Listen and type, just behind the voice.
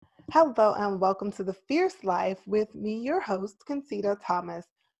Hello and welcome to The Fierce Life with me, your host, Concita Thomas.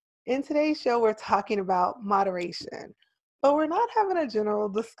 In today's show, we're talking about moderation, but we're not having a general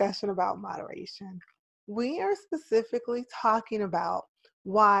discussion about moderation. We are specifically talking about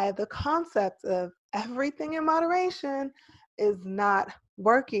why the concept of everything in moderation is not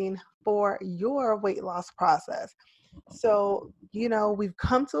working for your weight loss process. We've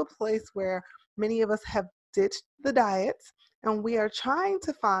come to a place where many of us have ditched the diets and we are trying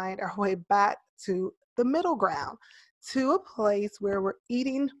to find our way back to the middle ground, to a place where we're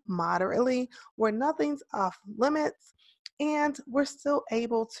eating moderately, where nothing's off limits, and we're still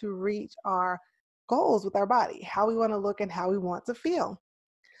able to reach our goals with our body, how we want to look and how we want to feel.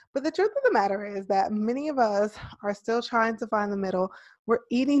 But the truth of the matter is that many of us are still trying to find the middle. We're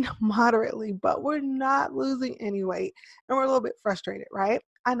eating moderately, but we're not losing any weight. And we're a little bit frustrated, right?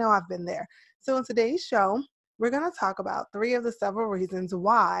 I know I've been there. So in today's show, we're going to talk about three of the several reasons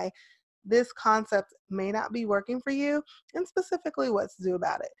why this concept may not be working for you and specifically what to do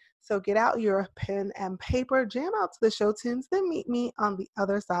about it. So get out your pen and paper, jam out to the show tunes, then meet me on the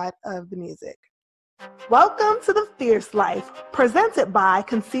other side of the music. Welcome to The Fierce Life, presented by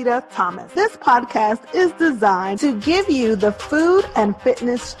Concita Thomas. This podcast is designed to give you the food and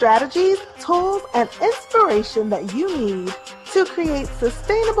fitness strategies, tools, and inspiration that you need to create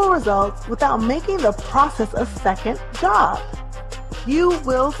sustainable results without making the process a second job. You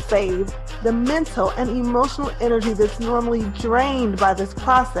will save the mental and emotional energy that's normally drained by this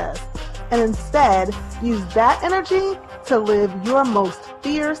process and instead use that energy to live your most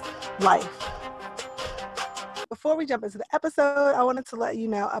fierce life. Before we jump into the episode, I wanted to let you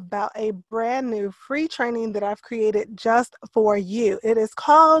know about a brand new free training that I've created just for you. It is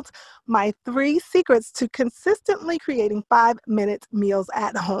called My 3 Secrets to Consistently Creating 5-Minute Meals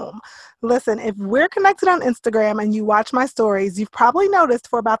at Home. Listen, if we're connected on Instagram and you watch my stories, you've probably noticed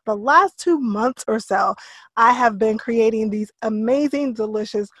for about the last 2 months or so, I have been creating these amazing,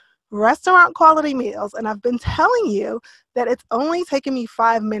 delicious restaurant quality meals. And I've been telling you that it's only taken me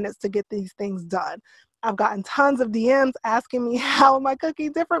 5 minutes to get these things done. I've gotten tons of DMs asking me, how am I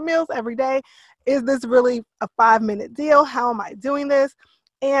cooking different meals every day? Is this really a 5-minute deal? How am I doing this?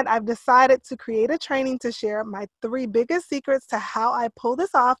 And I've decided to create a training to share my 3 biggest secrets to how I pull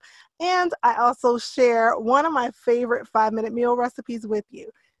this off. And I also share one of my favorite 5-minute meal recipes with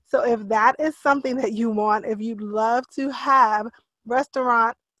you. So if that is something that you want, if you'd love to have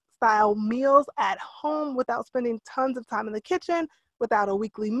restaurant style meals at home without spending tons of time in the kitchen, without a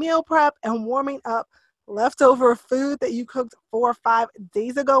weekly meal prep and warming up leftover food that you cooked 4 or 5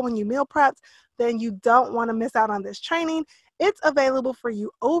 days ago when you meal prepped, then you don't want to miss out on this training. It's available for you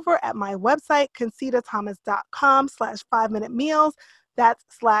over at my website, concitaThomas.com/5-minute meals. That's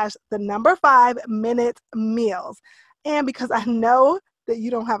 /5-minute meals. And because I know that you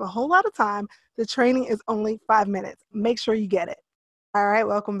don't have a whole lot of time, the training is only 5 minutes. Make sure you get it. All right,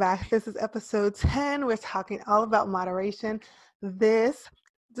 welcome back. This is episode 10. We're talking all about moderation. This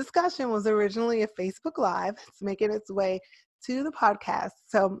discussion was originally a Facebook Live. It's making its way to the podcast.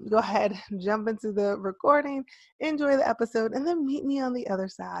 So go ahead, jump into the recording, enjoy the episode, and then meet me on the other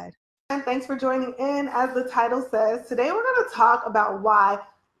side. And thanks for joining in. As the title says, today we're going to talk about why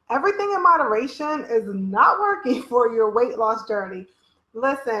everything in moderation is not working for your weight loss journey.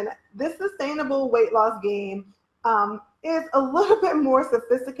 Listen, this sustainable weight loss game is a little bit more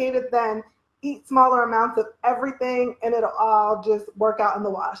sophisticated than eat smaller amounts of everything and it'll all just work out in the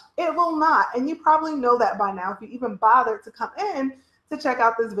wash. It will not. And you probably know that by now if you even bothered to come in to check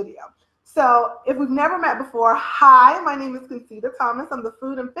out this video. So if we've never met before, hi, my name is Concita Thomas. I'm the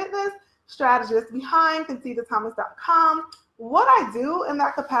food and fitness strategist behind ConcitaThomas.com. What I do in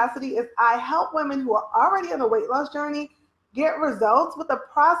that capacity is I help women who are already on a weight loss journey get results with a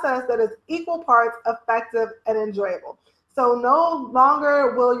process that is equal parts effective and enjoyable. So no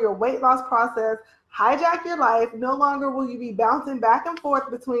longer will your weight loss process hijack your life. No longer will you be bouncing back and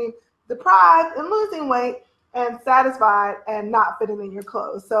forth between deprived and losing weight and satisfied and not fitting in your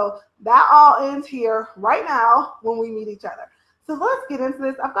clothes. So that all ends here right now when we meet each other. So let's get into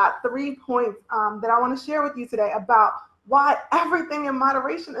this. I've got 3 points that I want to share with you today about why everything in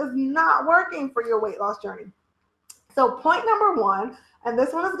moderation is not working for your weight loss journey. So point number 1, and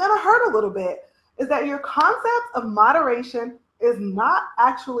this one is going to hurt a little bit, is that your concept of moderation is not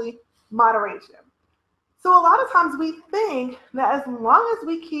actually moderation. So a lot of times we think that as long as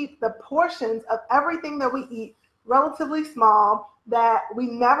we keep the portions of everything that we eat relatively small, that we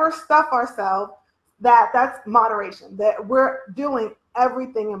never stuff ourselves, that's moderation, that we're doing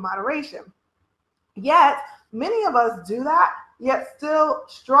everything in moderation. Yet many of us do that, yet still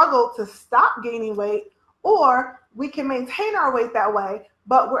struggle to stop gaining weight, or we can maintain our weight that way,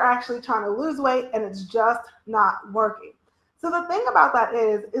 but we're actually trying to lose weight and it's just not working. So the thing about that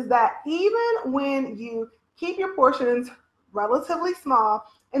is that even when you keep your portions relatively small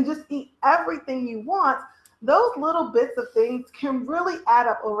and just eat everything you want, those little bits of things can really add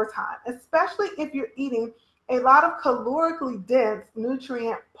up over time, especially if you're eating a lot of calorically dense,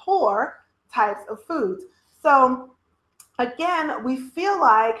 nutrient poor types of foods. So again, we feel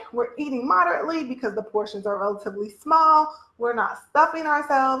like we're eating moderately because the portions are relatively small, we're not stuffing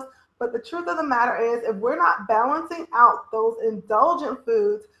ourselves. But the truth of the matter is, if we're not balancing out those indulgent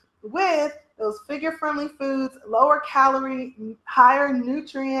foods with those figure friendly foods, lower calorie, higher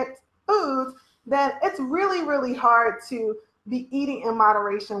nutrient foods, then it's really, really hard to be eating in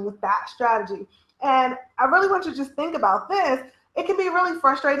moderation with that strategy. And I really want you to just think about this. It can be really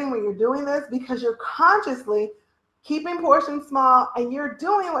frustrating when you're doing this because you're consciously keeping portions small and you're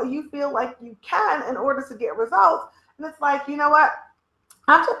doing what you feel like you can in order to get results. And it's like, you know what?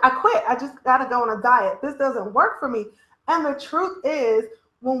 I quit. I just got to go on a diet. This doesn't work for me. And the truth is,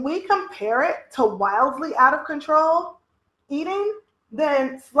 when we compare it to wildly out of control eating,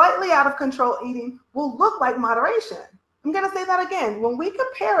 then slightly out of control eating will look like moderation. I'm going to say that again. When we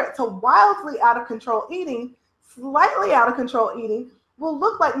compare it to wildly out of control eating, slightly out of control eating will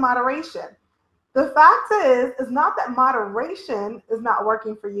look like moderation. The fact is not that moderation is not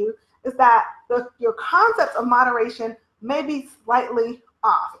working for you, is that your concept of moderation may be slightly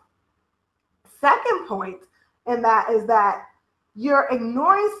off. Second point in that is that you're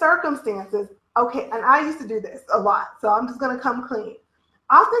ignoring circumstances. Okay, and I used to do this a lot, so I'm just going to come clean.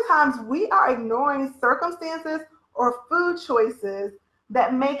 Oftentimes, we are ignoring circumstances or food choices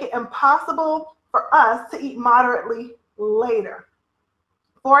that make it impossible for us to eat moderately later.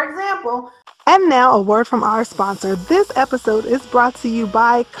 For example, and now a word from our sponsor. This episode is brought to you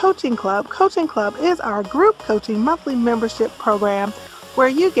by Coaching Club. Coaching Club is our group coaching monthly membership program where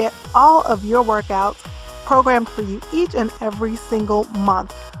you get all of your workouts programmed for you each and every single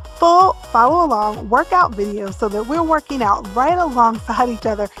month. Full follow along workout videos so that we're working out right alongside each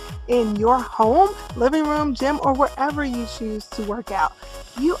other in your home, living room, gym, or wherever you choose to work out.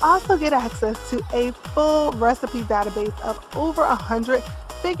 You also get access to a full recipe database of over 100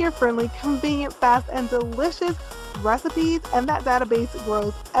 figure-friendly, convenient, fast, and delicious recipes, and that database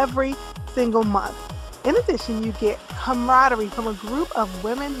grows every single month. In addition, you get camaraderie from a group of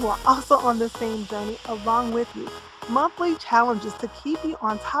women who are also on the same journey along with you. Monthly challenges to keep you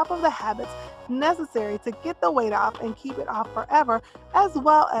on top of the habits necessary to get the weight off and keep it off forever, as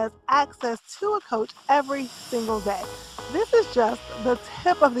well as access to a coach every single day. This is just the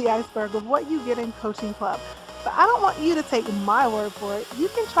tip of the iceberg of what you get in Coaching Club. But I don't want you to take my word for it. You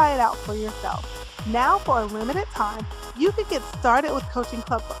can try it out for yourself. Now, for a limited time, you can get started with Coaching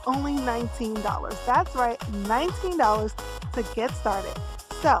Club for only $19. That's right, $19 to get started.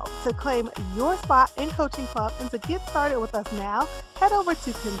 So, to claim your spot in Coaching Club and to get started with us now, head over to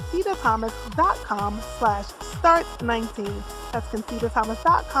concedathomas.com/start19. That's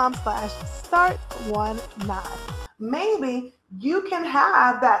concedathomas.com/start19. Maybe you can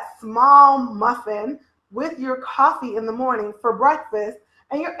have that small muffin with your coffee in the morning for breakfast,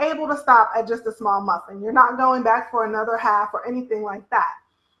 and you're able to stop at just a small muffin. You're not going back for another half or anything like that.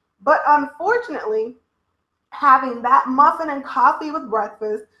 But unfortunately, having that muffin and coffee with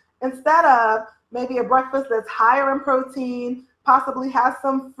breakfast instead of maybe a breakfast that's higher in protein, possibly has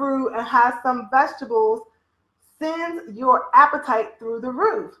some fruit and has some vegetables, sends your appetite through the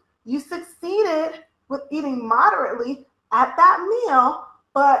roof. You succeeded with eating moderately at that meal,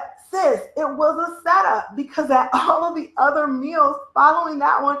 but sis, it was a setup because at all of the other meals following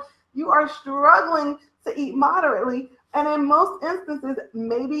that one, you are struggling to eat moderately and in most instances,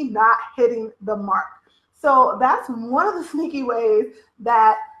 maybe not hitting the mark. So that's one of the sneaky ways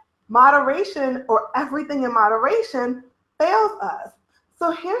that moderation or everything in moderation fails us.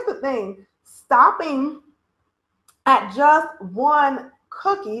 So here's the thing, stopping at just one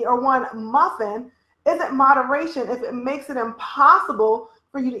cookie or one muffin isn't moderation if it makes it impossible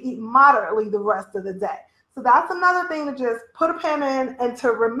for you to eat moderately the rest of the day. So that's another thing to just put a pin in and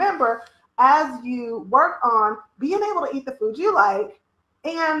to remember as you work on being able to eat the food you like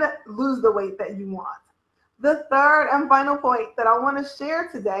and lose the weight that you want. The third and final point that I want to share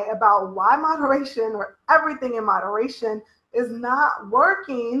today about why moderation or everything in moderation is not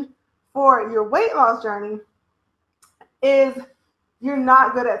working for your weight loss journey is you're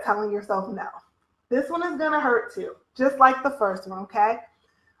not good at telling yourself no. This one is going to hurt too, just like the first one, okay?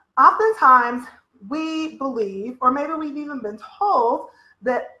 Oftentimes, we believe, or maybe we've even been told,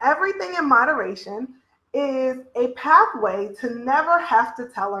 that everything in moderation is a pathway to never have to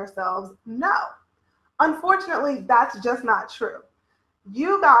tell ourselves no. Unfortunately, that's just not true.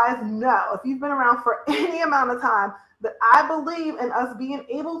 You guys know, if you've been around for any amount of time, that I believe in us being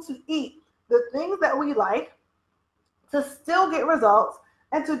able to eat the things that we like to still get results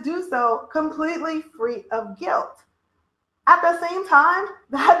and to do so completely free of guilt. At the same time,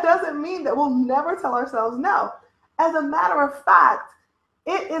 that doesn't mean that we'll never tell ourselves no. As a matter of fact,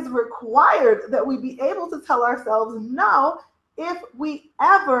 it is required that we be able to tell ourselves no if we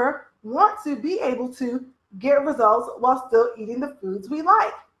ever want to be able to get results while still eating the foods we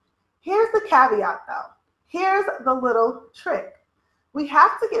like. Here's the caveat though. Here's the little trick. We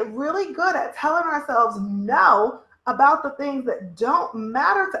have to get really good at telling ourselves no about the things that don't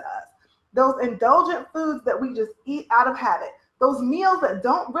matter to us. Those indulgent foods that we just eat out of habit. Those meals that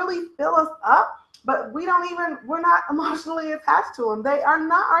don't really fill us up, but we're not emotionally attached to them. They are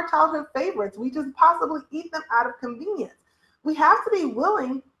not our childhood favorites. We just possibly eat them out of convenience. We have to be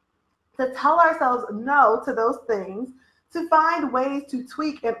willing to tell ourselves no to those things, to find ways to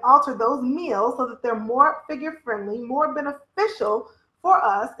tweak and alter those meals so that they're more figure friendly, more beneficial for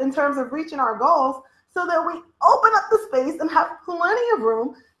us in terms of reaching our goals, so that we open up the space and have plenty of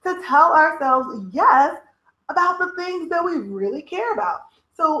room to tell ourselves yes about the things that we really care about.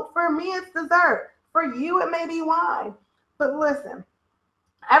 So for me, it's dessert. For you, it may be wine. But listen,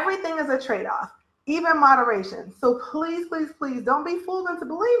 everything is a trade-off, even moderation. So please, please, please don't be fooled into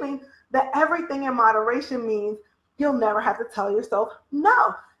believing that everything in moderation means you'll never have to tell yourself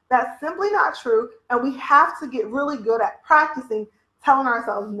no. That's simply not true. And we have to get really good at practicing telling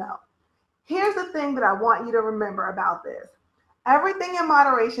ourselves no. Here's the thing that I want you to remember about this. Everything in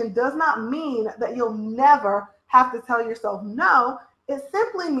moderation does not mean that you'll never have to tell yourself no. It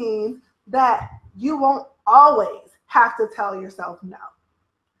simply means that you won't always have to tell yourself no.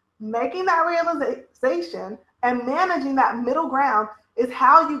 Making that realization and managing that middle ground is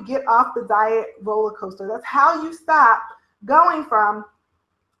how you get off the diet roller coaster. That's how you stop going from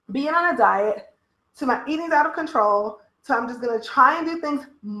being on a diet to my eating's out of control to I'm just going to try and do things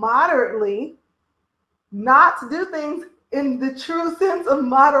moderately, not to do things in the true sense of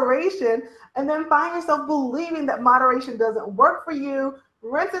moderation, and then find yourself believing that moderation doesn't work for you,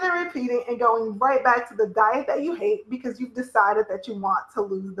 rinsing and repeating, and going right back to the diet that you hate because you've decided that you want to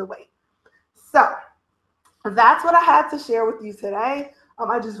lose the weight. So that's what I had to share with you today.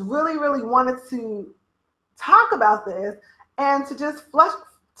 I just really, really wanted to talk about this and to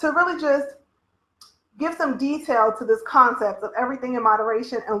really just give some detail to this concept of everything in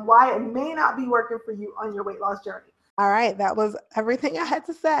moderation and why it may not be working for you on your weight loss journey. All right, that was everything I had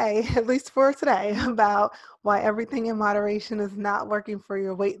to say, at least for today, about why everything in moderation is not working for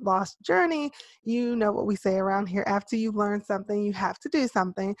your weight loss journey. You know what we say around here. After you learn something, you have to do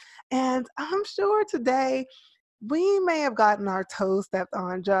something. And I'm sure today we may have gotten our toes stepped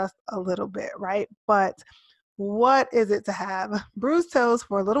on just a little bit, right? But what is it to have bruised toes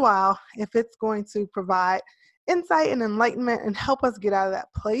for a little while if it's going to provide insight and enlightenment and help us get out of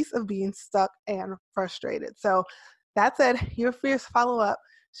that place of being stuck and frustrated? So that said, your fierce follow-up,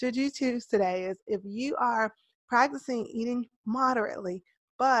 should you choose today, is if you are practicing eating moderately,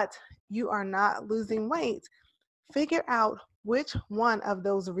 but you are not losing weight, figure out which one of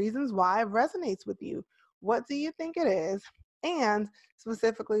those reasons why resonates with you. What do you think it is? And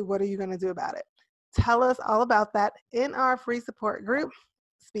specifically, what are you going to do about it? Tell us all about that in our free support group.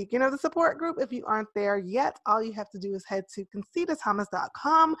 Speaking of the support group, if you aren't there yet, all you have to do is head to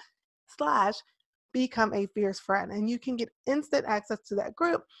ConcitaThomas.com/become a fierce friend, and you can get instant access to that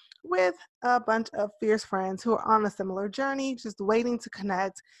group with a bunch of fierce friends who are on a similar journey, just waiting to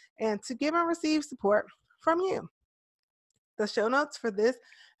connect and to give and receive support from you. The show notes for this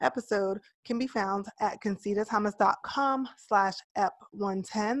episode can be found at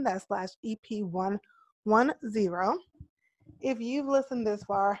ConcitaThomas.com/EP110, that's /EP110. If you've listened this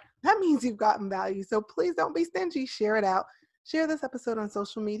far, that means you've gotten value. So please don't be stingy. Share it out. Share this episode on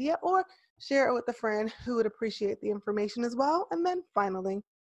social media or share it with a friend who would appreciate the information as well. And then finally,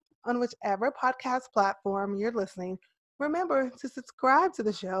 on whichever podcast platform you're listening, remember to subscribe to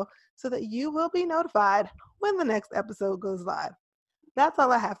the show so that you will be notified when the next episode goes live. That's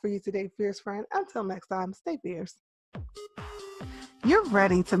all I have for you today, fierce friend. Until next time, stay fierce. You're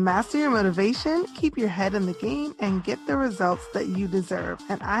ready to master your motivation, keep your head in the game, and get the results that you deserve.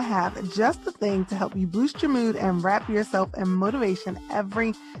 And I have just the thing to help you boost your mood and wrap yourself in motivation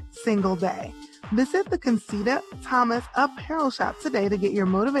every single day. Visit the Concita Thomas apparel shop today to get your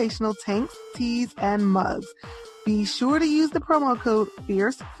motivational tanks, tees, and mugs. Be sure to use the promo code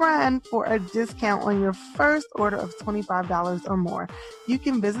FIERCEFRIEND for a discount on your first order of $25 or more. You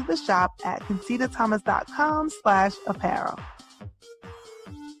can visit the shop at ConcitaThomas.com/apparel.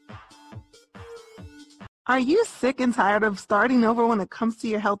 Are you sick and tired of starting over when it comes to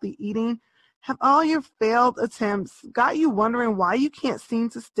your healthy eating? Have all your failed attempts got you wondering why you can't seem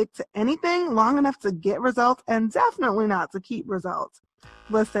to stick to anything long enough to get results and definitely not to keep results?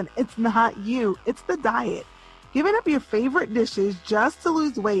 Listen, it's not you, it's the diet. Giving up your favorite dishes just to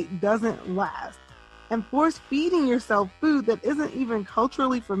lose weight doesn't last. And force feeding yourself food that isn't even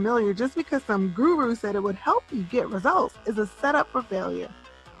culturally familiar just because some guru said it would help you get results is a setup for failure.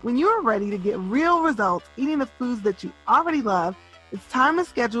 When you are ready to get real results eating the foods that you already love, it's time to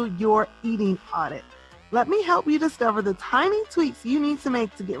schedule your eating audit. Let me help you discover the tiny tweaks you need to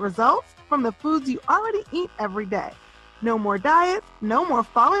make to get results from the foods you already eat every day. No more diets, no more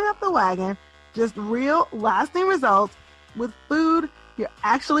falling off the wagon, just real, lasting results with food you're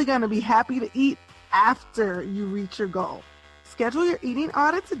actually going to be happy to eat after you reach your goal. Schedule your eating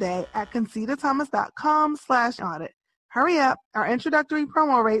audit today at ConcitaThomas.com/audit. Hurry up, our introductory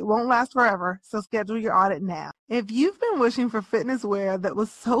promo rate won't last forever, so schedule your audit now. If you've been wishing for fitness wear that was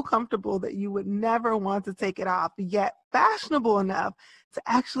so comfortable that you would never want to take it off, yet fashionable enough to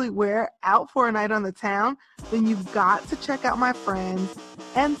actually wear out for a night on the town, then you've got to check out my friends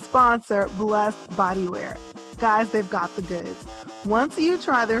and sponsor Blessed Bodywear. Guys, they've got the goods. Once you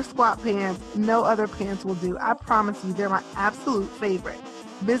try their squat pants, no other pants will do. I promise you, they're my absolute favorite.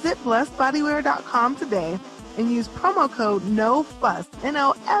 Visit blessedbodywear.com today and use promo code NOFUSS,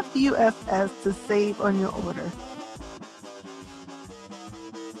 NOFUSS, to save on your order.